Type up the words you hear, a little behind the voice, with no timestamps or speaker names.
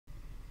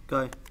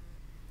Go.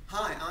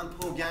 Hi, I'm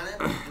Paul Gannon,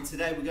 and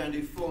today we're going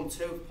to do Form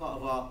 2, part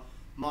of our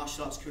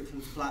martial arts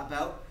curriculum to black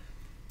belt.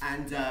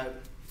 And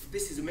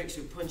this is a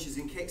mixture of punches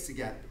and kicks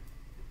again.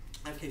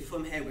 Okay,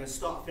 from here we're going to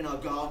start off in our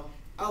guard,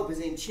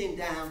 elbows in, chin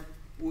down.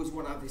 Always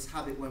want to have this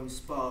habit when we're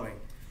sparring.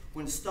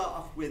 We're going to start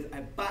off with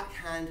a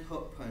backhand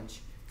hook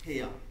punch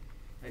here.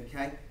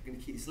 Okay, we're going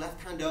to keep this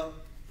left hand up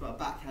for a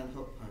backhand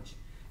hook punch.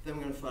 Then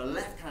we're going to throw a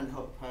left hand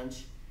hook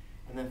punch,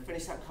 and then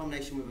finish that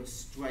combination with a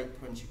straight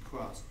punch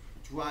across,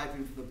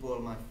 driving for the ball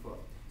of my foot.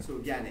 So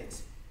again,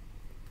 it's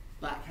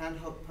backhand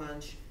hook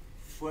punch,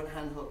 front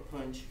hand hook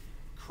punch,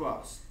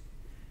 cross.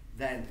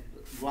 Then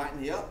right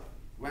knee up,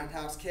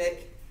 roundhouse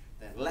kick,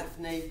 then left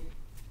knee,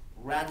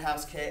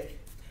 roundhouse kick.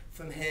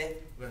 From here,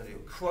 we're going to do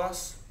a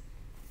cross,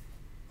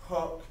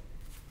 hook,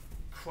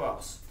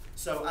 cross.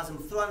 So as I'm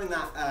throwing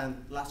that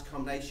last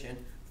combination,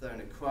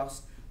 throwing a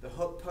cross, the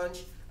hook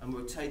punch, and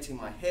rotating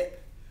my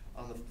hip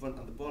on the front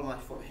of the ball of my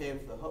foot here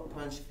for the hook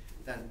punch,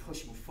 then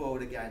pushing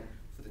forward again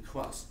for the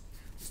cross.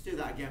 Let's do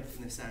that again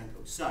from this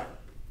angle. So,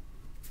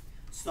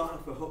 starting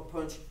off with a hook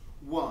punch,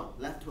 1,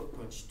 left hook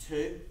punch,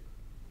 2,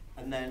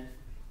 and then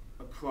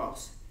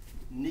across.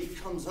 Knee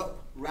comes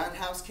up,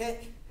 roundhouse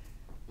kick,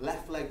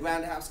 left leg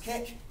roundhouse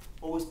kick,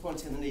 always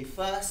pointing the knee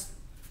first.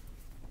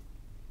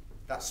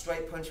 That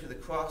straight punch with a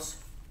cross,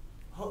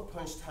 hook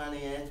punch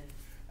turning in,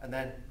 and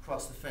then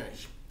cross the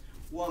finish.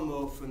 One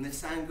more from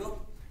this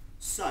angle.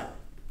 So,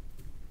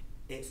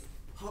 it's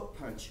hook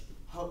punch,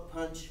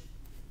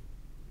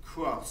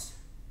 cross.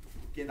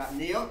 Get that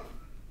knee up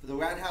for the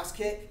roundhouse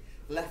kick,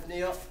 left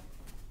knee up,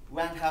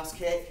 roundhouse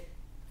kick,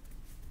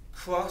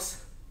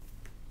 cross,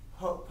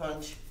 hook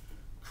punch,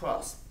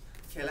 cross.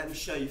 Okay, let me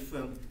show you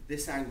from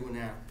this angle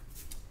now.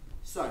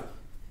 So,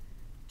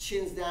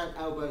 chins down,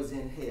 elbows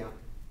in here.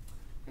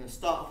 I'm going to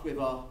start off with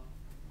our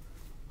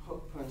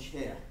hook punch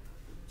here.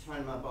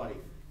 Turn my body,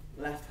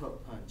 left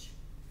hook punch,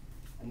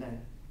 and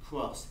then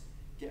cross.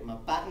 Get my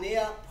back knee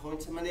up,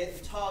 pointing my knee at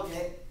the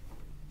target,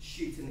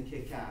 shooting the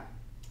kick out.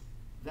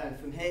 Then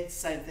from here,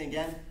 same thing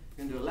again.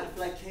 We're going to do a left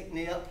leg kick,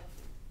 knee up,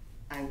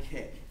 and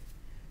kick.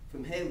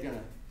 From here, we're going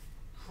to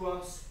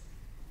cross,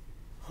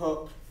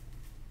 hook,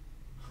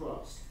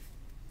 cross.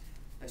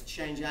 Let's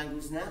change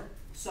angles now.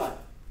 So,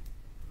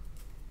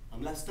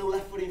 I'm still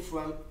left foot in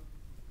front,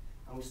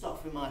 and we'll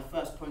start with my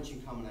first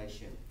punching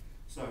combination.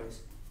 So it's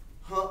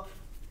hook,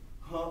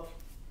 hook,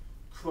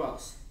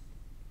 cross.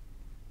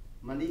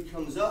 My knee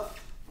comes up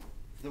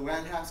for the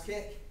roundhouse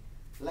kick,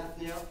 left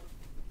knee up,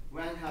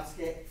 roundhouse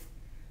kick,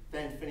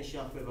 then finish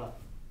off with a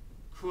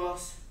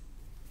cross,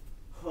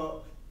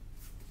 hook,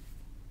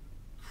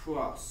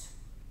 cross,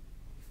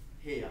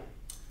 here.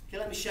 Okay,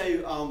 let me show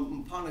you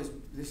partners.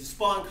 This is a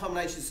sparring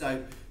combination,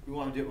 so we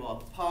want to do it with our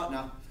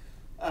partner.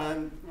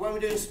 When we're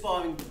doing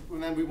sparring,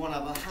 remember we want to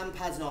have our hand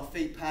pads and our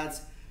feet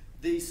pads.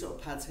 These sort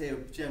of pads here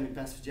are generally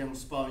best for general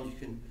sparring. You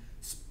can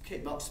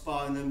kickbox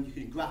sparring them, you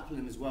can grapple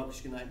them as well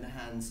because you can open the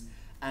hands.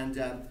 And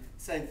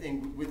same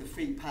thing with the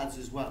feet pads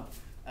as well.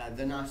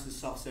 They're nice and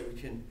soft so we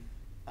can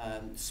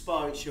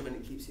spar each other and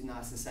it keeps it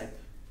nice and safe.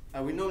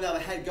 We normally have a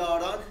head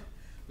guard on.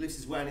 Luce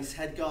is wearing his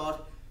head guard,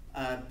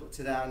 but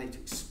today I need to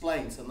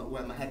explain so I'm not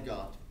wearing my head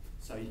guard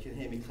so you can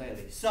hear me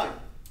clearly. So,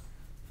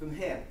 from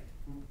here,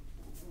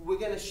 we're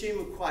going to assume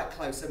we're quite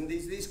close. I mean,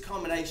 these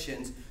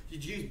combinations,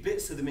 you'd use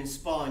bits of them in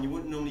sparring, you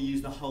wouldn't normally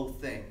use the whole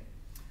thing.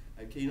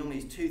 Okay, you normally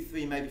use 2,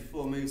 3, maybe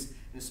 4 moves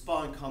in a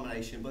sparring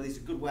combination, but these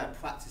are a good way of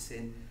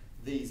practicing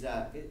these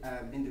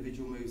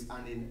individual moves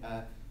and in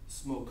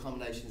small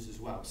combinations as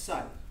well.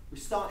 So, we're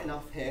starting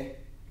off here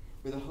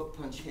with a hook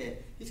punch here.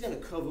 He's going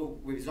to cover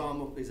with his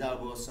arm up his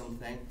elbow or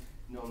something,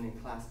 normally in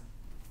class.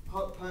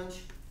 Hook punch,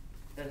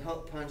 then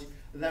hook punch,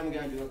 and then we're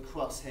going to do a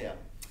cross here.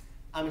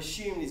 I'm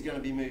assuming he's going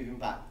to be moving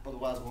back,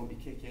 otherwise I won't be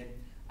kicking.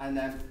 And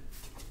then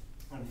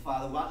I'm going to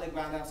fire the right leg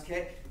roundhouse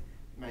kick,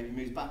 maybe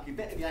moves back a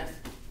bit again.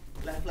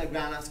 Left leg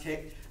roundhouse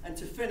kick, and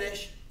to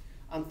finish,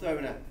 I'm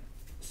throwing a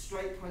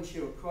straight punch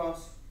here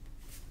across,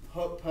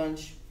 hook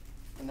punch,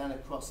 and then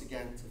across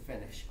again to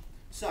finish.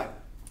 So,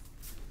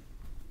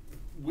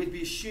 we'd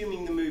be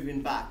assuming the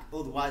moving back,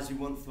 otherwise we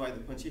won't throw the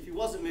punch. If he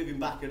wasn't moving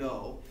back at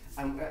all,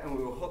 and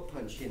we were hook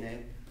punching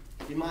him,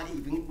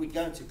 we're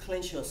going to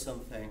clinch or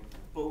something,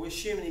 but we're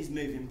assuming he's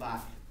moving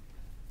back.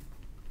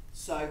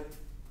 So,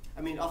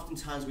 I mean,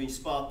 oftentimes when you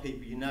spar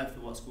people, you know for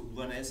what's called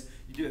runners,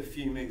 you do a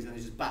few moves and they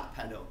just back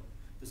pedal,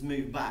 just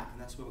move back, and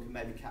that's where we can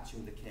maybe catch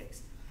him with the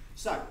kicks.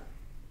 So,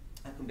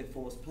 I can be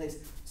forward, please.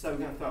 So we're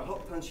going to throw a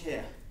hook punch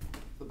here,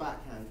 the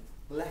backhand,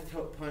 left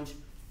hook punch,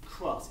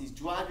 cross. He's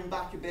driving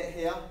back a bit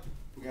here.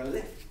 We're going to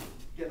lift,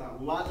 get that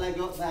right leg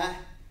up there,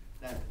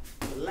 then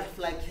the left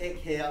leg kick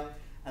here,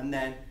 and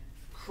then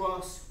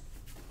cross,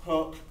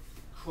 hook,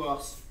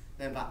 cross,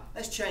 then back.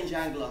 Let's change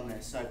angle on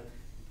this. So,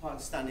 partner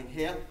standing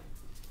here.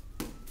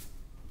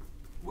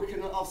 We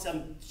can also,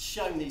 I'm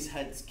showing these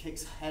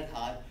kicks head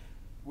high.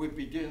 We'd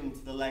be doing them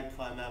to the leg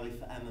primarily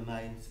for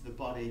MMA and to the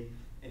body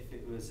if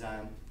it was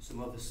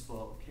some other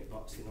sport,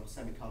 kickboxing or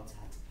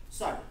semi-contact.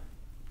 So,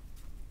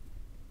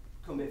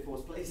 come a bit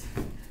forward, please.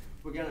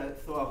 We're going to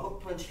throw a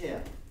hook punch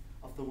here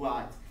off the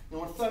right. Now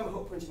when I throw my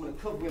hook punch, I'm going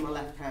to cover with my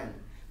left hand.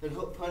 Then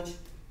hook punch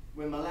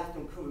with my left,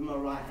 I'm covering my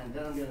right hand.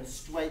 Then I'm going to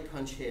straight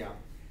punch here.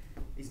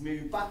 He's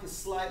moving back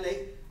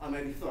slightly. I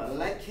maybe throw a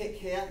leg kick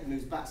here. He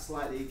moves back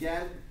slightly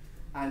again.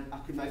 And I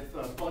could maybe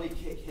throw a body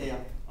kick here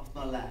off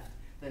my left.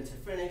 Then to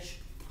finish,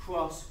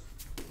 cross,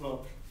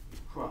 hook,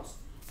 cross.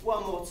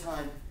 One more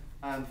time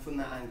from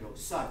that angle.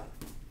 So,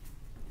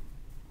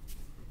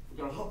 we've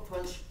got a hook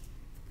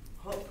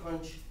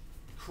punch,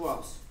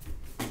 cross.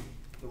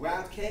 The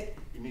round kick,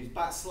 he moves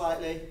back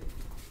slightly,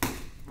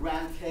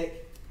 round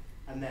kick,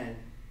 and then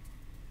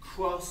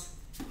cross,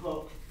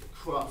 hook,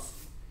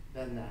 cross,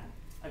 then there.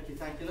 Okay,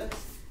 thank you, Liz.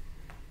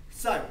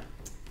 So,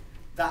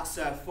 that's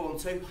form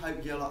 2. Hope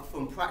you get a lot of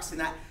fun practicing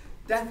that.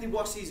 Definitely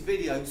watch these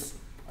videos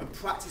and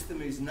practice the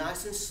moves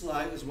nice and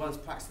slow as well as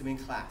practice them in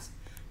class.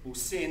 We'll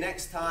see you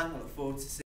next time. I look forward to seeing you.